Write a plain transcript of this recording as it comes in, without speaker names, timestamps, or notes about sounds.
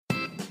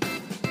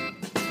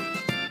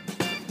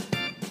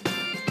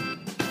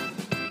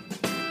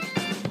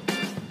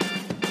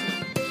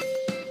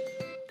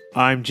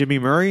I'm Jimmy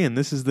Murray, and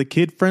this is the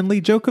kid-friendly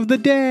joke of the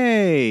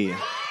day.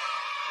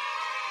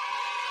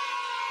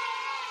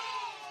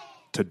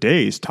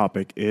 Today's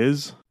topic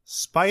is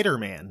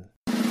Spider-Man.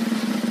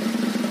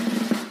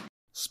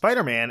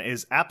 Spider-Man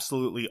is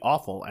absolutely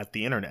awful at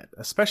the internet,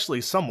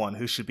 especially someone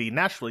who should be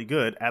naturally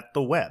good at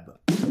the web.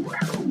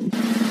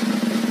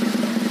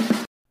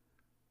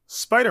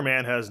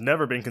 Spider-Man has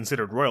never been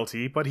considered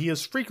royalty, but he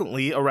is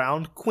frequently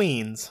around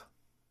queens.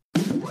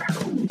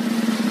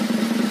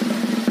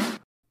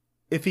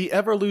 If he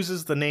ever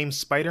loses the name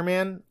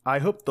Spider-Man, I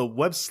hope the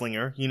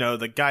web-slinger,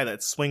 the guy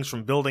that swings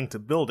from building to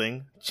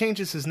building,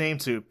 changes his name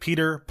to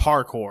Peter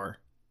Parkour.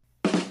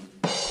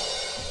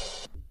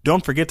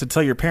 Don't forget to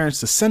tell your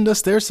parents to send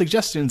us their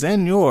suggestions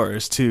and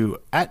yours to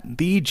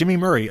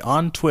 @TheJimmyMurray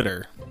on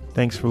Twitter.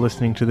 Thanks for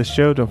listening to the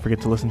show. Don't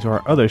forget to listen to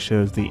our other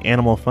shows, the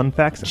Animal Fun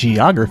Facts,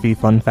 Geography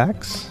Fun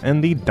Facts,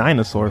 and the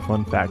Dinosaur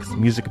Fun Facts.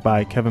 Music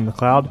by Kevin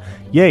MacLeod.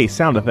 Yay!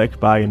 Sound effect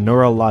by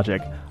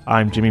Neurologic.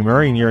 I'm Jimmy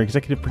Murray, and your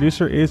executive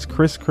producer is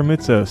Chris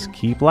Kremitzos.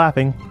 Keep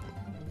laughing.